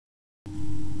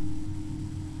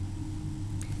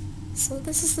So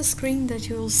this is the screen that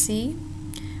you will see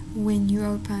when you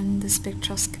open the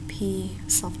spectroscopy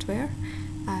software.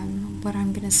 What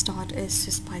I'm going to start is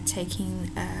just by taking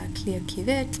a clear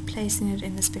cuvette, placing it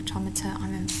in the spectrometer.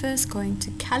 I'm first going to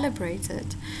calibrate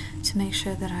it to make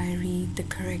sure that I read the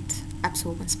correct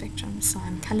absorbance spectrum. So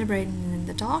I'm calibrating it in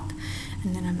the dark,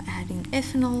 and then I'm adding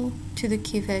ethanol to the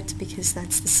cuvette because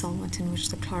that's the solvent in which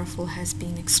the chlorophyll has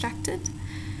been extracted.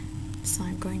 So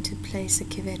I'm going to place a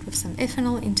cuvette with some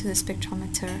ethanol into the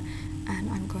spectrometer,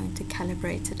 and I'm going to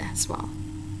calibrate it as well.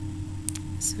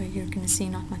 So you're going to see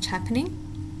not much happening,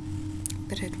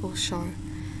 but it will show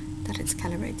that it's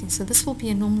calibrating. So this will be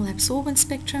a normal absorbance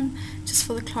spectrum just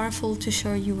for the chlorophyll to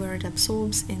show you where it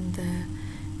absorbs in the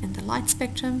light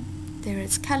spectrum. There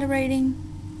it's calibrating,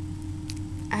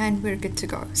 and we're good to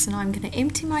go. So now I'm going to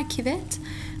empty my cuvette.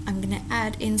 I'm going to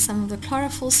add in some of the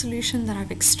chlorophyll solution that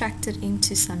I've extracted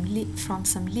into from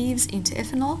some leaves into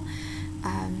ethanol.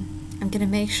 I'm going to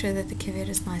make sure that the cuvette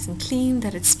is nice and clean,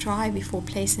 that it's dry before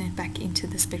placing it back into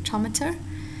the spectrometer,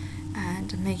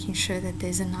 and making sure that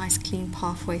there's a nice clean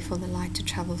pathway for the light to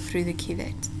travel through the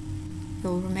cuvette.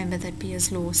 You'll remember that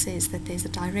Beer's law says that there's a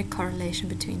direct correlation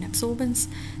between absorbance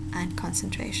and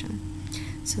concentration.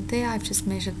 So there I've just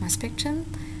measured my spectrum.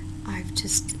 I've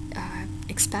just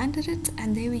expanded it,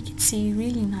 and there we can see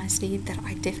really nicely that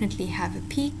I definitely have a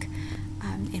peak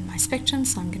in my spectrum.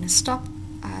 So I'm going to stop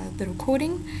the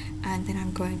recording, and then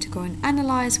I'm going to go and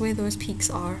analyze where those peaks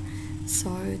are.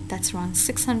 So that's around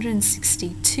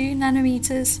 662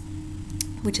 nanometers,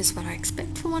 which is what I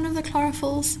expect for one of the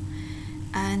chlorophylls.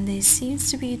 And there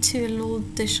seems to be two little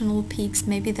additional peaks.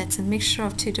 Maybe that's a mixture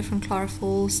of two different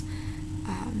chlorophylls.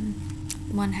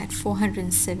 One had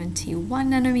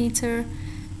 471 nanometer,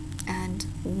 and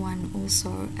one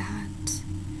also at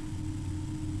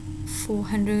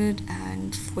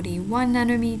 441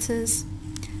 nanometers.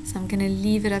 So I'm going to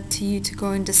leave it up to you to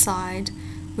go and decide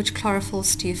which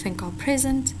chlorophylls do you think are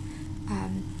present.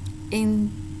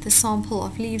 In the sample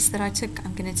of leaves that I took,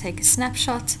 I'm going to take a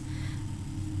snapshot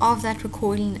of that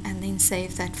recording and then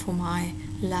save that for my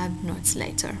lab notes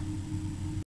later.